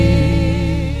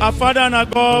Our Father and our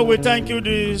God, we thank you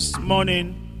this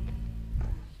morning.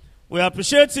 We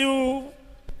appreciate you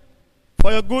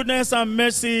for your goodness and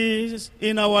mercies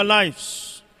in our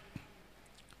lives.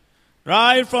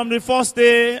 Right from the first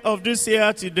day of this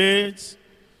year to date,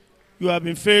 you have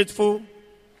been faithful.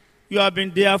 You have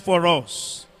been there for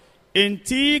us. In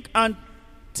thick and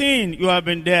thin, you have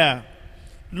been there.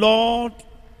 Lord,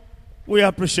 we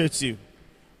appreciate you.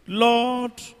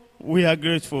 Lord, we are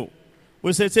grateful.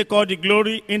 We say take all the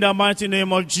glory in the mighty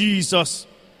name of Jesus.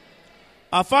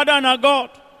 Our Father and our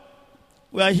God,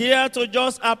 we are here to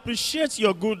just appreciate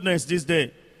your goodness this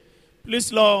day.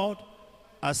 Please, Lord,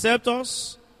 accept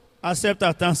us, accept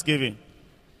our thanksgiving.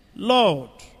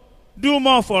 Lord, do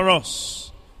more for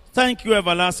us. Thank you,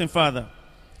 everlasting Father.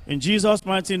 In Jesus'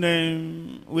 mighty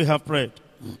name, we have prayed.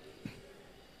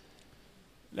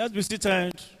 Let's be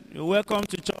seated. You're welcome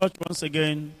to church once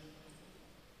again.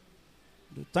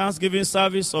 The Thanksgiving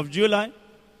service of July.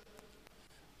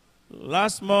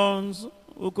 Last month,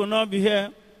 we could not be here.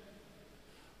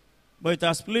 But it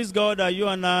has pleased God that you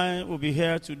and I will be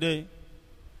here today.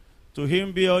 To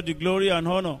him be all the glory and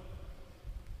honor.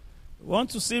 We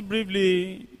want to see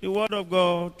briefly the word of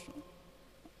God.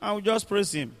 I will just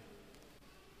praise him.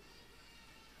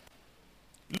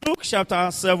 Luke chapter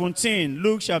 17.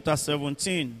 Luke chapter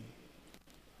 17.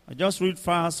 I just read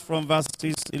fast from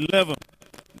verses 11.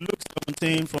 Luke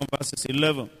 17 from verses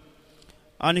 11.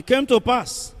 And it came to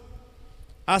pass,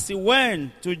 as he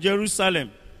went to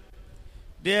Jerusalem,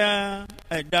 there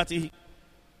that he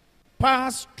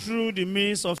passed through the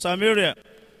midst of Samaria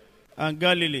and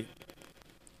Galilee.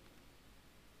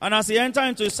 And as he entered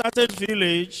into a certain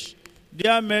village,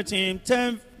 there met him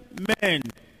 10 men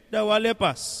that were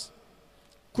lepers,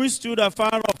 which stood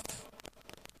afar off.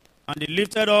 And they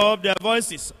lifted up their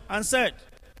voices and said,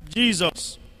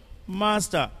 Jesus,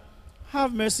 Master,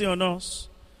 have mercy on us.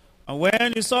 And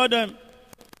when he saw them,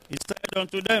 he said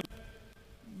unto them,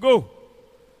 Go,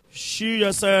 shew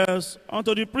yourselves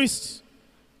unto the priests.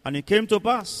 And it came to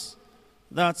pass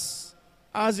that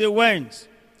as they went,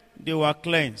 they were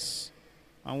cleansed.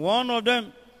 And one of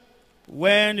them,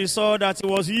 when he saw that he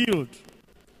was healed,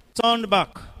 turned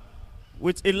back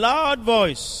with a loud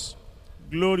voice,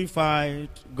 glorified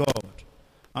God,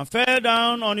 and fell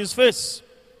down on his face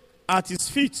at his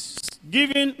feet,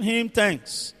 giving him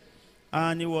thanks.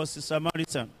 And he was a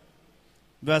Samaritan.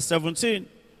 Verse 17.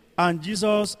 And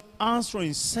Jesus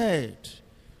answering said,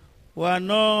 Were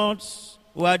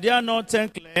there not 10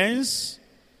 cleansed?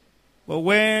 But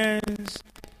whence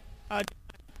are they?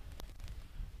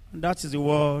 And that is the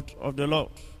word of the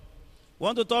Lord. I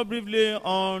want to talk briefly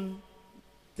on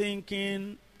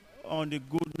thinking on the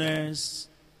goodness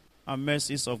and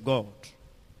mercies of God.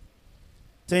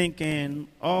 Thinking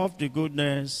of the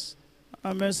goodness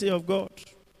and mercy of God.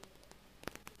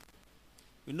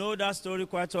 You know that story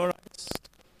quite all right.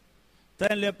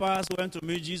 10 lepers went to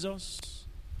meet Jesus.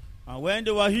 And when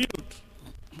they were healed,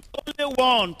 only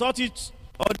one thought it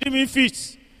or deemed it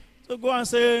fit to go and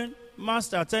say,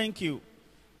 Master, thank you.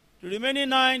 The remaining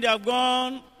 9, they have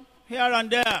gone here and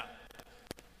there,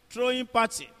 throwing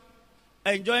party,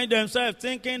 enjoying themselves,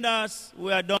 thinking that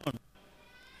we are done.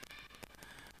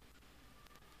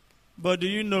 But do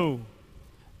you know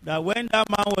that when that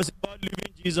man was about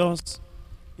leaving Jesus,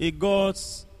 he got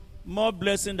more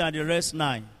blessing than the rest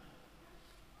 9.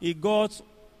 He got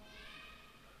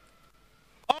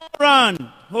all-round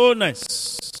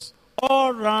wholeness.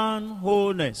 All-round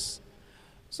wholeness.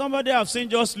 Somebody have seen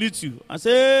just little and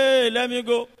say, hey, let me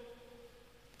go.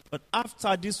 But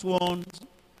after this one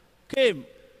came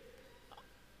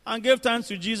and gave thanks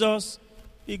to Jesus,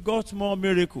 he got more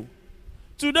miracle.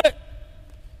 Today,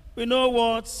 we know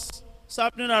what's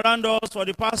happening around us for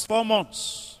the past 4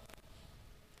 months.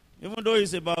 Even though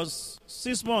it's about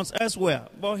 6 months elsewhere.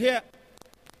 But here,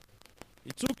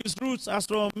 it took its roots as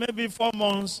from maybe 4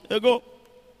 months ago.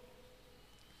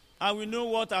 And we know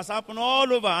what has happened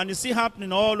all over, and it's still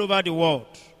happening all over the world.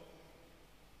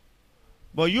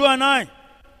 But you and I,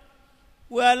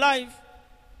 we are alive.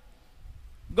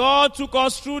 God took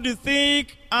us through the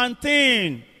thick and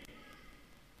thin.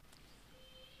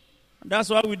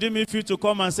 That's why we didn't feel to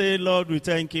come and say, Lord, we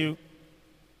thank you.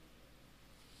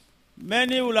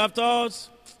 Many will have thought,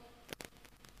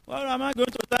 what am I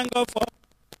going to thank God for?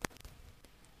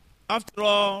 After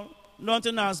all,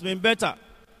 nothing has been better.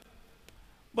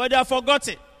 But they have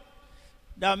forgotten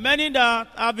that many that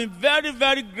have been very,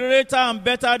 very greater and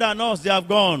better than us, they have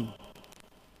gone.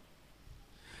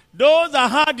 Those that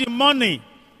had the money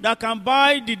that can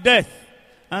buy the death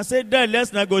and say, death,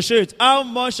 let's negotiate. How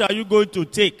much are you going to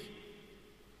take?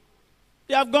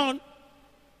 They have gone.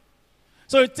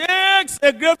 So it takes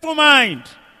a grateful mind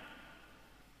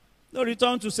No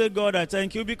return to say, God, I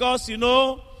thank you, because you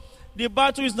know the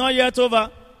battle is not yet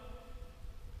over.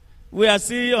 We are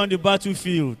still on the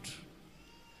battlefield.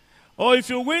 Or if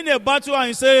you win a battle and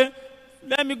you say,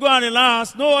 let me go and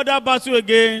relax, no other battle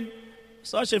again,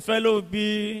 such a fellow will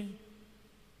be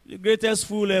the greatest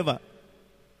fool ever.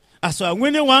 As you are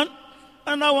winning one,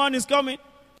 another one is coming.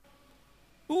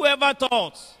 Whoever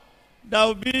thought there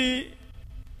will be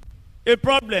a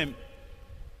problem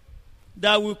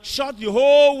that will shut the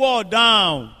whole world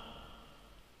down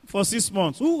for 6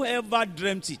 months, whoever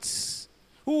dreamt it,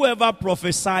 whoever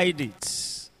prophesied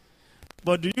it.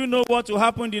 But do you know what will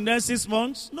happen in the next 6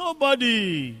 months?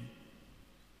 Nobody.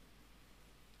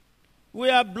 We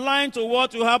are blind to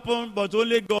what will happen, but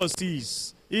only God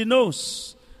sees. He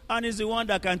knows. And He's the one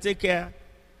that can take care.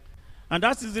 And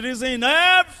that is the reason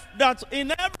that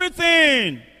in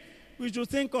everything we should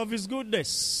think of His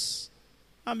goodness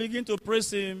and begin to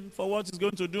praise Him for what He's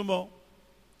going to do more.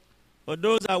 For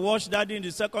those that watched Daddy in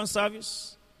the second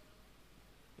service,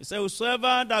 he said,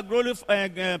 whosoever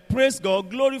that praise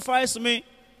God glorifies me.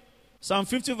 Psalm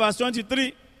 50 verse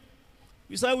 23.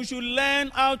 He said we should learn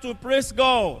how to praise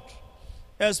God,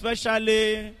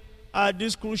 especially at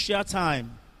this crucial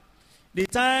time. The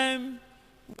time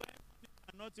when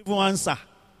money cannot even answer.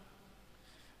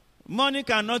 Money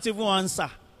cannot even answer.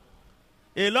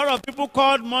 A lot of people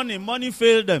called money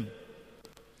failed them.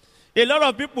 A lot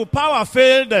of people, power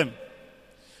failed them.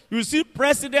 You see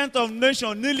president of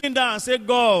nation kneeling down and say,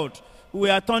 God, we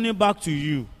are turning back to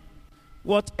you.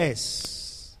 What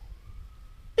else?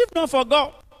 If not for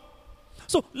God.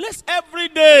 So let's every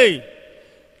day,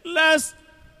 let's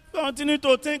continue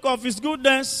to think of His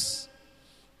goodness.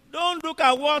 Don't look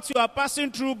at what you are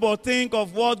passing through, but think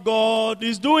of what God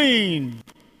is doing.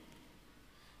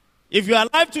 If you are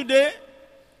alive today,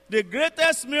 the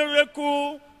greatest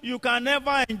miracle you can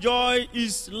ever enjoy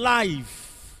is life.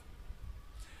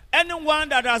 Anyone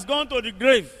that has gone to the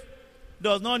grave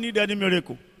does not need any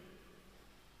miracle.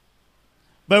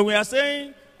 But we are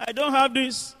saying, I don't have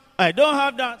this, I don't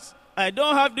have that, I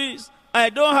don't have this, I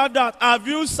don't have that. Have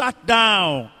you sat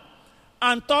down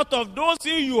and thought of those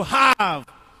things you have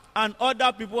and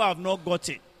other people have not got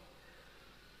it?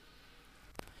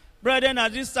 Brethren,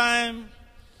 at this time,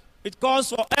 it calls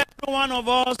for every one of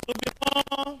us to be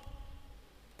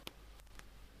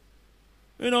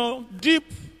more, deep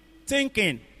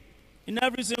thinking in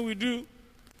everything we do.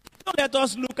 Don't let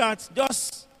us look at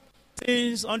just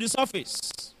things on the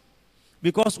surface.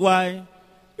 Because why?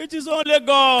 It is only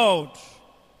God.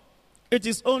 It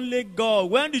is only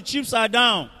God. When the chips are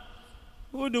down,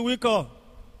 who do we call?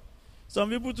 Some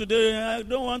people today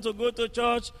don't want to go to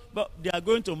church, but they are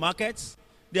going to markets,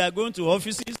 they are going to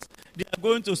offices, they are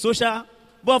going to social.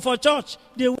 But for church,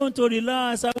 they want to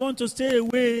relax. I want to stay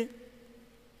away.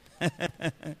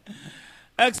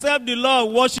 Except the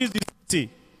Lord washes the city.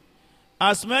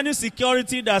 As many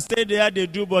security that stay there, they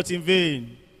do, but in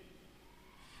vain.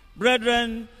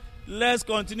 Brethren, let's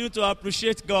continue to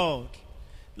appreciate God.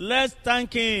 Let's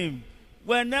thank Him.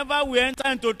 Whenever we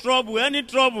enter into trouble, any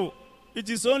trouble, it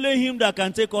is only Him that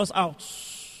can take us out.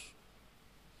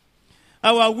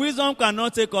 Our wisdom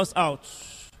cannot take us out.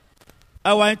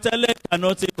 Our intellect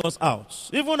cannot take us out.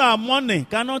 Even our money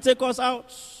cannot take us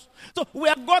out. So we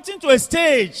have gotten to a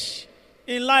stage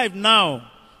in life now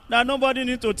that nobody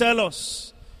needs to tell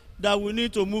us that we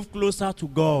need to move closer to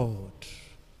God.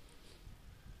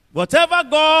 Whatever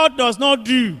God does not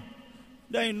do,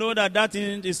 then you know that that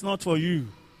thing is not for you.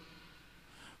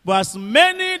 But as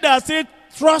many that say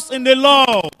trust in the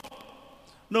Lord,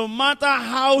 no matter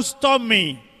how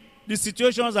stormy the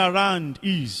situations around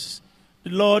is, the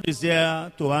Lord is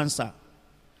there to answer.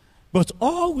 But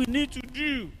all we need to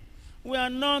do, we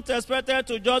are not expected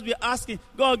to just be asking,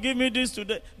 God, give me this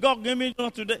today. God, give me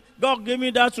that today. God, give me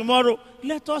that tomorrow.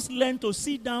 Let us learn to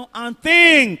sit down and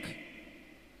think.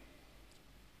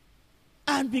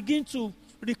 And begin to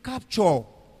recapture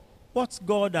what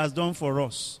God has done for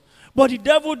us. But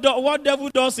what devil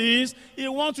does is, he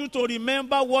wants you to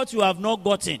remember what you have not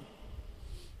gotten.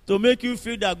 To make you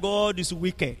feel that God is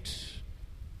wicked.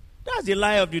 That's the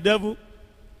lie of the devil.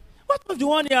 What of the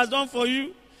one he has done for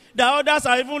you? The others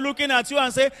are even looking at you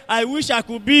and say, I wish I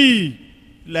could be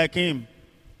like him.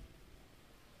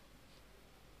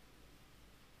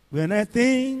 When I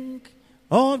think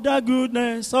of the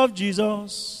goodness of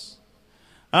Jesus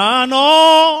and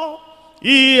all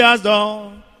he has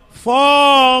done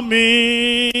for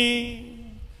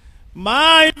me,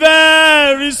 my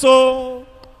very soul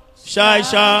shall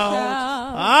shout,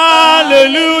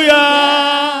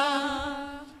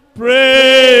 hallelujah,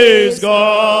 praise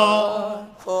God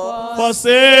for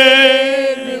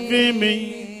saving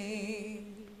me.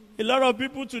 A lot of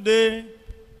people today,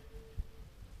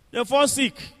 they fall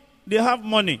sick. They have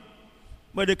money,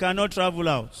 but they cannot travel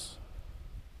out.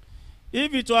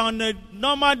 If it were on a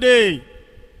normal day,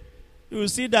 you will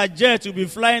see that jet will be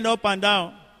flying up and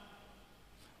down.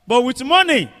 But with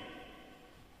money,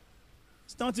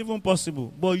 it's not even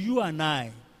possible. But you and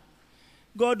I,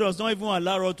 God does not even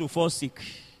allow us to fall sick.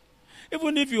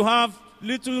 Even if you have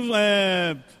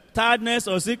little tiredness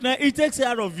or sickness, it takes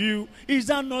care of you. Is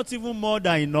that not even more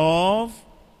than enough?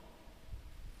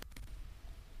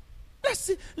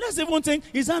 Let's even think,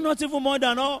 is that not even more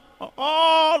than all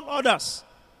others?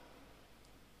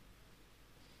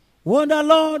 What the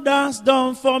Lord has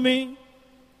done for me,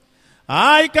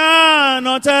 I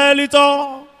cannot tell it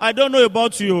all. I don't know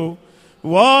about you.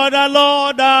 What the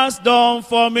Lord has done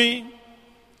for me,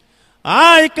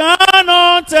 I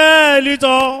cannot tell it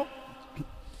all.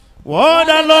 What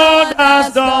the Lord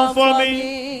has done for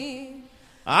me,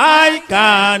 I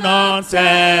cannot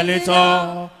tell it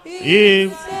all.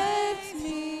 If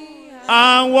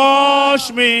and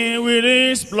wash me with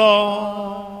his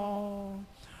blood,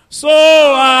 so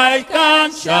I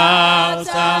can shout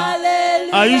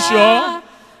hallelujah. Are you sure?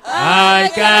 I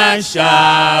can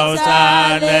shout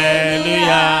hallelujah.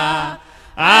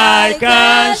 I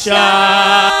can shout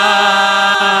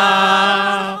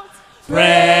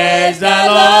praise the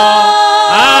Lord.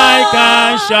 I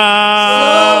can shout.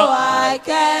 So I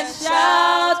can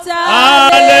shout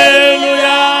hallelujah.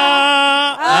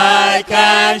 I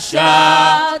can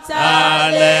shout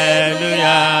hallelujah.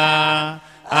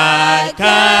 I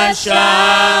can shout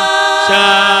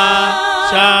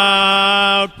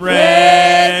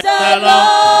praise the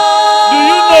Lord. Do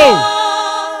you know?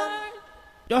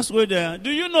 Just wait there.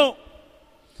 Do you know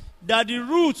that the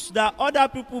routes that other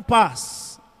people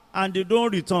pass and they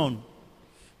don't return,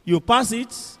 you pass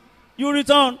it, you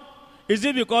return? Is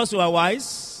it because you are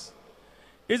wise?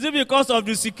 Is it because of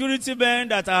the security men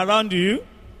that are around you?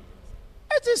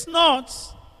 It is not.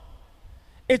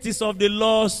 It is of the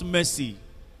Lord's mercy.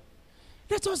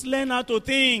 Let us learn how to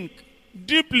think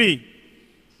deeply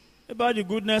about the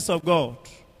goodness of God.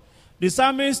 The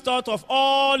psalmist thought of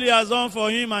all he has done for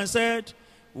him and said,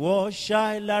 what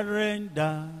shall I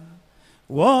render?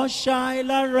 What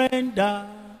shall I render?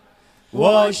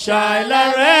 What shall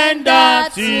I render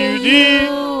to thee,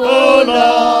 O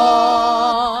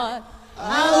Lord?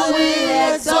 I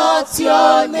will exalt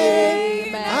your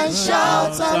name and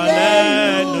shout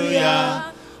hallelujah.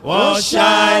 What shall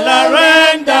I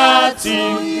render to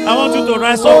you? I want you to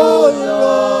rise up.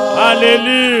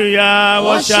 Hallelujah.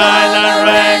 What shall I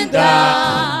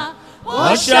render?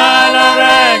 What shall I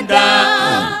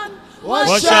render?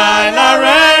 What shall I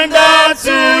render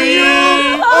to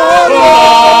you, O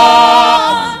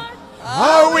Lord?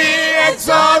 I will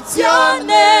exalt your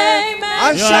name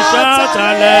and shout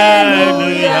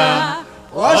hallelujah.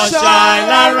 What shall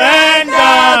I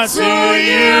render to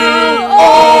you, O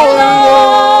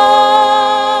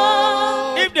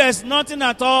Lord? If there's nothing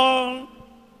at all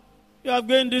you have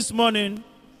gained this morning,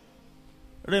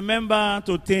 remember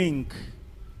to think.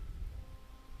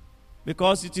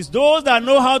 Because it is those that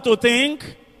know how to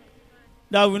think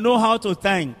that will know how to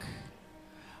thank.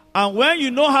 And when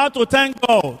you know how to thank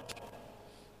God,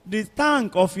 the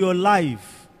tank of your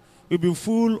life will be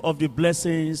full of the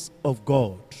blessings of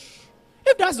God.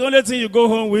 If that's the only thing you go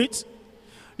home with,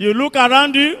 you look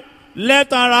around you,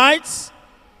 left and right,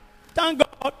 thank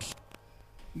God.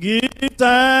 Give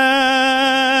thanks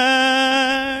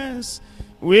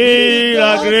with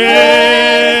a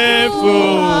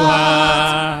grateful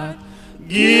heart.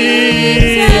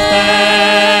 Give thanks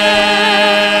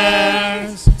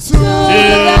to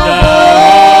the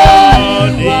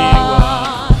Holy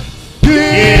One.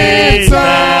 Give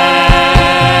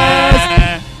thanks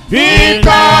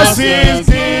because He's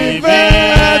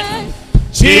given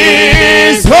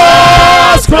Jesus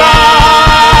Christ,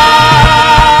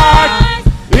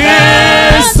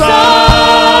 His Son.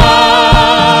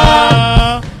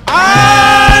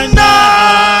 And now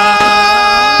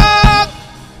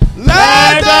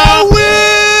let the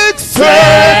weak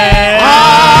say,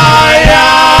 I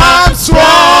am strong.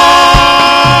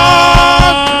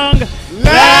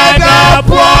 Let the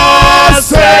poor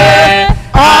say,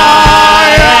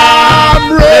 I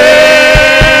am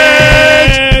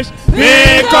rich,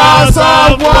 because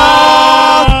of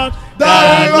what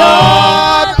the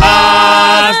Lord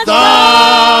has done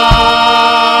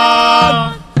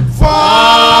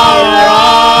for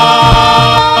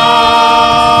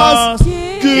us.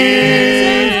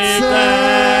 Give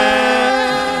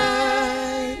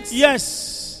thanks.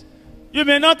 Yes, you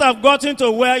may not have gotten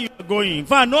to where you are going. In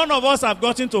fact, none of us have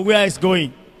gotten to where it's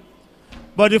going.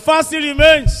 But the fact still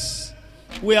remains,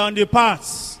 we are on the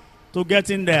path to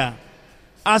getting there.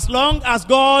 As long as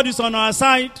God is on our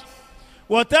side,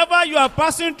 whatever you are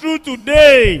passing through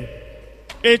today,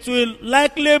 it will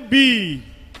likely be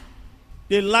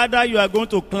the ladder you are going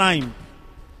to climb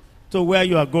to where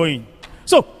you are going.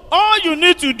 So, all you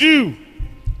need to do,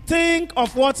 think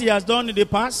of what he has done in the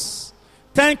past,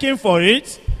 thank him for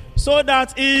it, so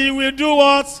that he will do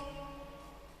what?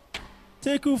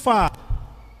 Take you far.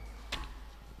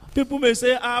 People may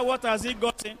say, what has he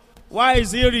gotten? Why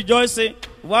is he rejoicing?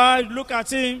 Why? Look at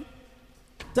him.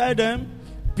 Tell them,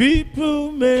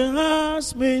 people may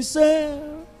ask me, say,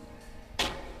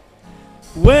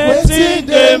 waiting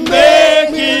they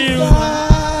make me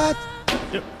glad.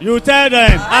 You tell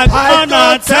them, I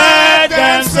gonna tell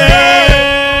them, say,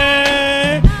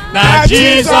 that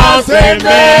Jesus they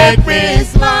make me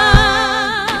smile.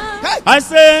 I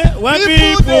say, when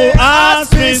people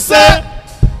ask me, say,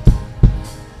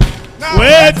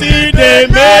 waiting they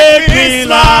make me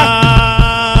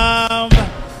laugh,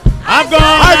 I'm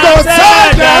gonna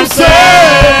tell them, say,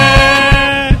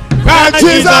 that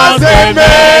Jesus they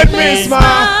make me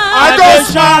smile. I go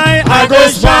shine, I go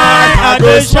shine, I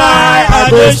go shine, I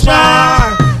go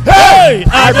shine. Hey,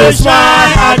 I go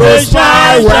shine, I go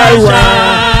shine, well,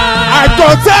 well. I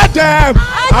go tell them,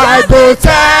 I go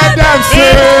tell them,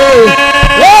 say,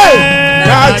 hey,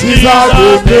 that Jesus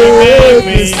they make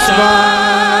me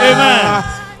smile. Amen.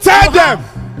 Tell them,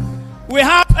 we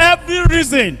have every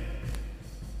reason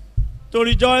to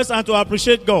rejoice and to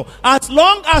appreciate God. As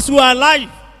long as we are alive,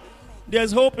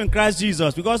 there's hope in Christ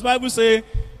Jesus. Because the Bible says,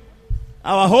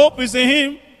 our hope is in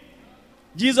him.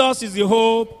 Jesus is the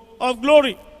hope of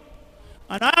glory.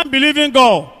 And I am believing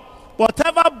God.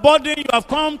 Whatever burden you have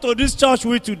come to this church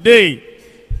with today,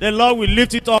 the Lord will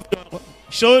lift it off your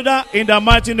shoulder in the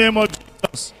mighty name of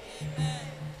Jesus.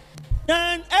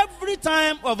 And every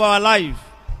time of our life,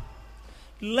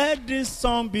 let this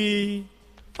song be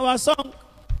our song.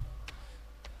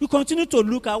 You continue to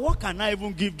look at, what can I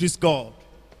even give this God?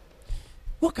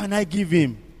 What can I give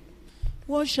him?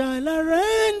 What shall I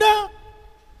render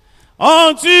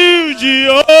unto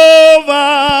Jehovah?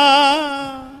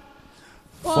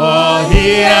 For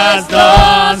he has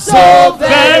done so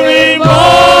very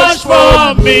much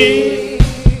for me.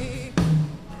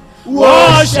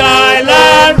 What shall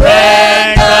I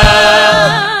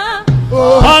render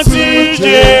unto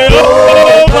Jehovah?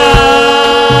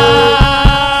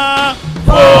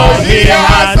 For he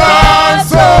has done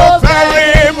so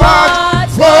very much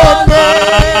for me.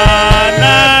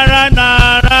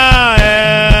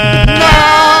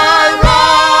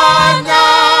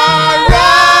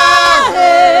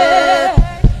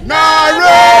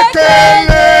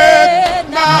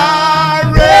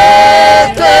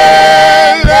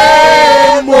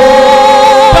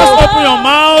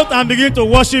 And begin to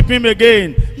worship him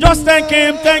again. Just thank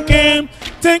him, thank him.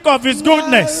 Think of his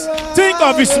goodness. Think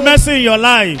of his mercy in your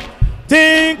life.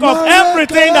 Think of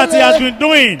everything that he has been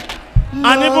doing,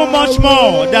 and even much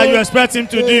more that you expect him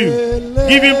to do.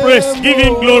 Give him praise, give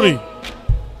him glory.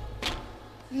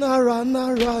 Nara,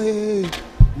 nara,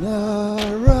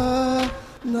 nara,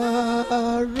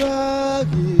 nara,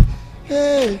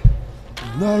 hey,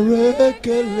 nara,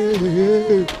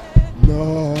 kele,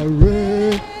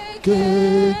 nara,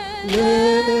 kele.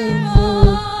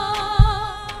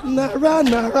 Nara,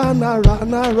 nara, nara,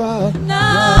 nara,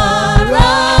 nara,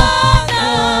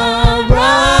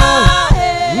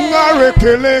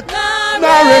 narekele,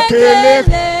 narekele,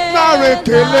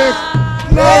 narekele,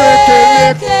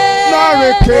 narekele,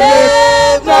 narekele,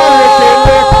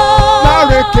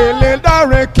 narekele,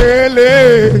 narekele,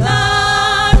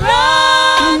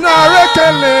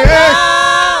 narekele,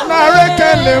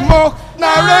 narekele mo,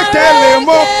 narekele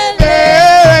mo.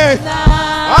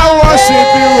 I worship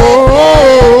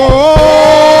you.